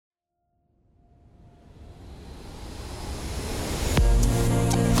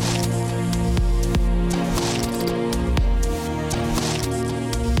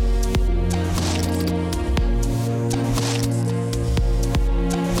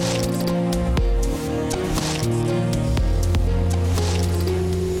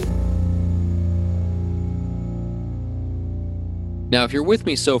Now, if you're with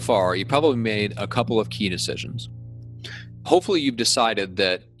me so far, you probably made a couple of key decisions. Hopefully, you've decided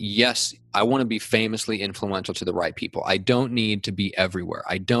that, yes, I want to be famously influential to the right people. I don't need to be everywhere.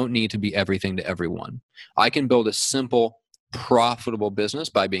 I don't need to be everything to everyone. I can build a simple, profitable business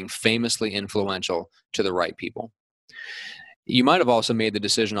by being famously influential to the right people. You might have also made the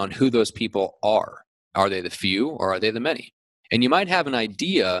decision on who those people are. Are they the few or are they the many? And you might have an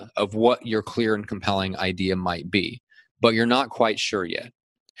idea of what your clear and compelling idea might be, but you're not quite sure yet.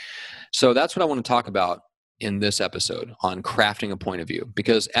 So that's what I want to talk about in this episode on crafting a point of view.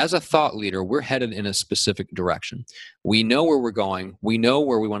 Because as a thought leader, we're headed in a specific direction. We know where we're going. We know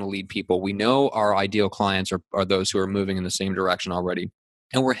where we want to lead people. We know our ideal clients are those who are moving in the same direction already.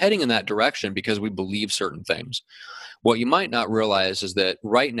 And we're heading in that direction because we believe certain things. What you might not realize is that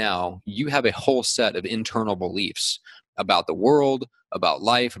right now you have a whole set of internal beliefs about the world, about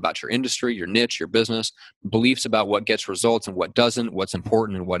life, about your industry, your niche, your business, beliefs about what gets results and what doesn't, what's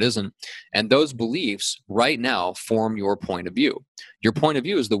important and what isn't. And those beliefs right now form your point of view. Your point of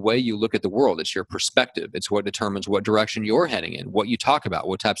view is the way you look at the world. It's your perspective. It's what determines what direction you're heading in, what you talk about,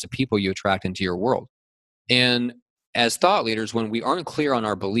 what types of people you attract into your world. And as thought leaders, when we aren't clear on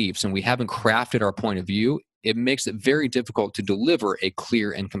our beliefs and we haven't crafted our point of view, it makes it very difficult to deliver a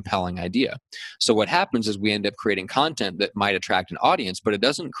clear and compelling idea. So what happens is we end up creating content that might attract an audience, but it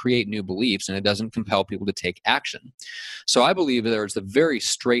doesn't create new beliefs and it doesn't compel people to take action. So I believe there's a very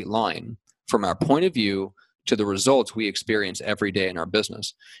straight line from our point of view to the results we experience every day in our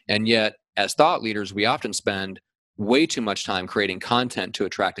business. And yet, as thought leaders, we often spend way too much time creating content to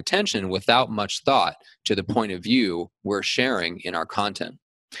attract attention without much thought to the point of view we're sharing in our content.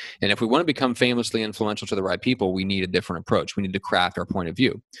 And if we want to become famously influential to the right people, we need a different approach. We need to craft our point of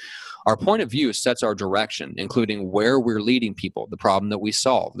view. Our point of view sets our direction, including where we're leading people, the problem that we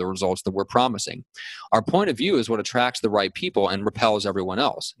solve, the results that we're promising. Our point of view is what attracts the right people and repels everyone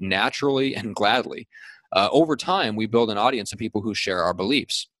else, naturally and gladly. Over time, we build an audience of people who share our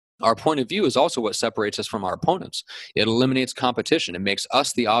beliefs. Our point of view is also what separates us from our opponents. It eliminates competition. It makes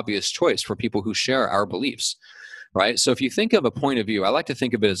us the obvious choice for people who share our beliefs. Right? So if you think of a point of view, I like to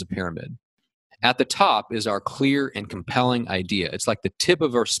think of it as a pyramid. At the top is our clear and compelling idea. It's like the tip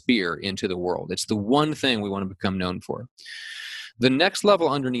of our spear into the world. It's the one thing we want to become known for. The next level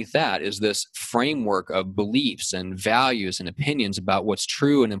underneath that is this framework of beliefs and values and opinions about what's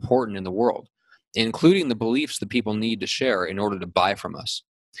true and important in the world, including the beliefs that people need to share in order to buy from us.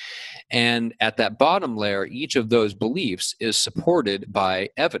 And at that bottom layer, each of those beliefs is supported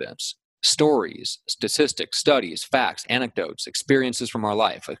by evidence. Stories, statistics, studies, facts, anecdotes, experiences from our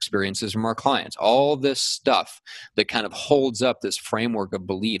life, experiences from our clients, all this stuff that kind of holds up this framework of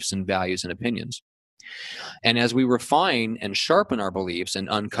beliefs and values and opinions. And as we refine and sharpen our beliefs and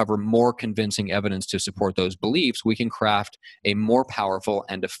uncover more convincing evidence to support those beliefs, we can craft a more powerful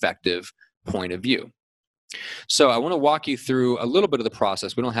and effective point of view. So I want to walk you through a little bit of the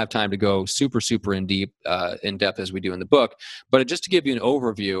process. We don't have time to go super in depth as we do in the book, but just to give you an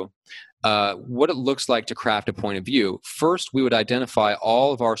overview, what it looks like to craft a point of view. First, we would identify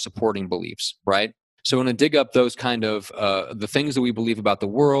all of our supporting beliefs, right? So we want to dig up those kind of the things that we believe about the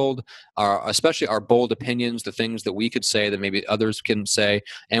world, especially our bold opinions, the things that we could say that maybe others couldn't say,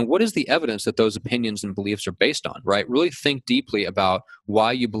 and what is the evidence that those opinions and beliefs are based on, right? Really think deeply about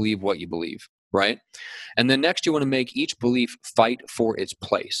why you believe what you believe. Right? And then next, you want to make each belief fight for its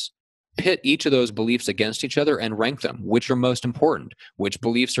place. Pit each of those beliefs against each other and rank them. Which are most important? Which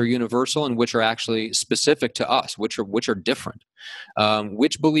beliefs are universal and which are actually specific to us? Which are different?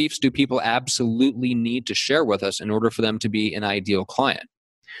 Which beliefs do people absolutely need to share with us in order for them to be an ideal client?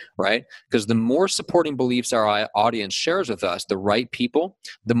 Right? Because the more supporting beliefs our audience shares with us, the right people,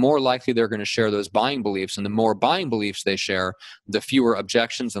 the more likely they're going to share those buying beliefs. And the more buying beliefs they share, the fewer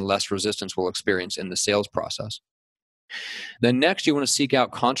objections and less resistance we'll experience in the sales process. Then next, you want to seek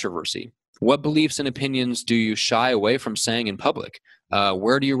out controversy. What beliefs and opinions do you shy away from saying in public?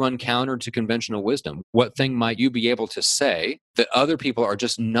 Where do you run counter to conventional wisdom? What thing might you be able to say that other people are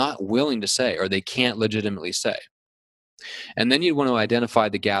just not willing to say or they can't legitimately say? And then you want to identify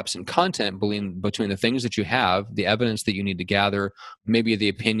the gaps in content between the things that you have, the evidence that you need to gather, maybe the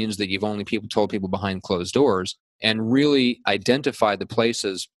opinions that you've only told people behind closed doors, and really identify the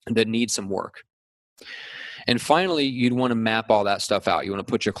places that need some work. And finally, you'd want to map all that stuff out. You want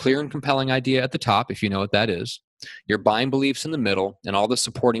to put your clear and compelling idea at the top, if you know what that is, your buying beliefs in the middle, and all the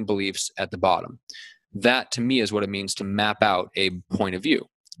supporting beliefs at the bottom. That, to me, is what it means to map out a point of view.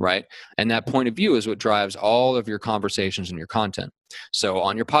 Right? And that point of view is what drives all of your conversations and your content. So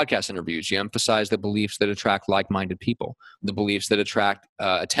on your podcast interviews, you emphasize the beliefs that attract like-minded people, the beliefs that attract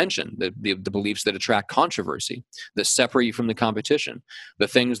attention, the beliefs that attract controversy, that separate you from the competition, the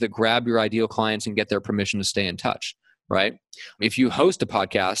things that grab your ideal clients and get their permission to stay in touch, right? If you host a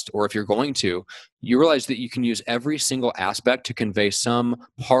podcast, or if you're going to, you realize that you can use every single aspect to convey some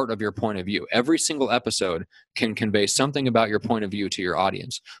part of your point of view. Every single episode can convey something about your point of view to your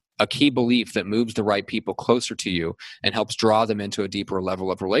audience, a key belief that moves the right people closer to you and helps draw them into a deeper level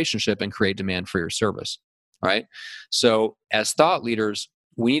of relationship and create demand for your service, right? So as thought leaders,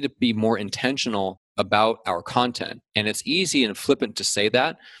 we need to be more intentional about our content. And it's easy and flippant to say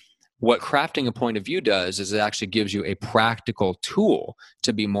that. What crafting a point of view does is it actually gives you a practical tool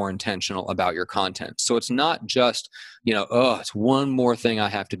to be more intentional about your content. So it's not just, it's one more thing I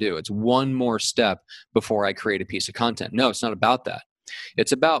have to do. It's one more step before I create a piece of content. No, it's not about that.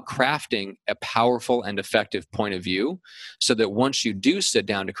 It's about crafting a powerful and effective point of view so that once you do sit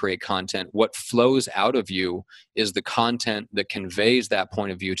down to create content, what flows out of you is the content that conveys that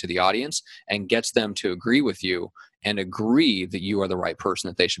point of view to the audience and gets them to agree with you and agree that you are the right person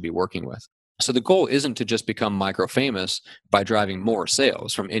that they should be working with. So the goal isn't to just become micro famous by driving more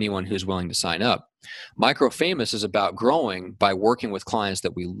sales from anyone who's willing to sign up. Micro famous is about growing by working with clients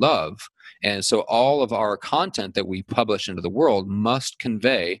that we love. And so all of our content that we publish into the world must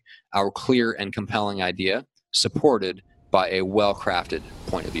convey our clear and compelling idea, supported by a well-crafted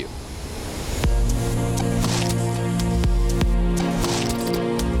point of view.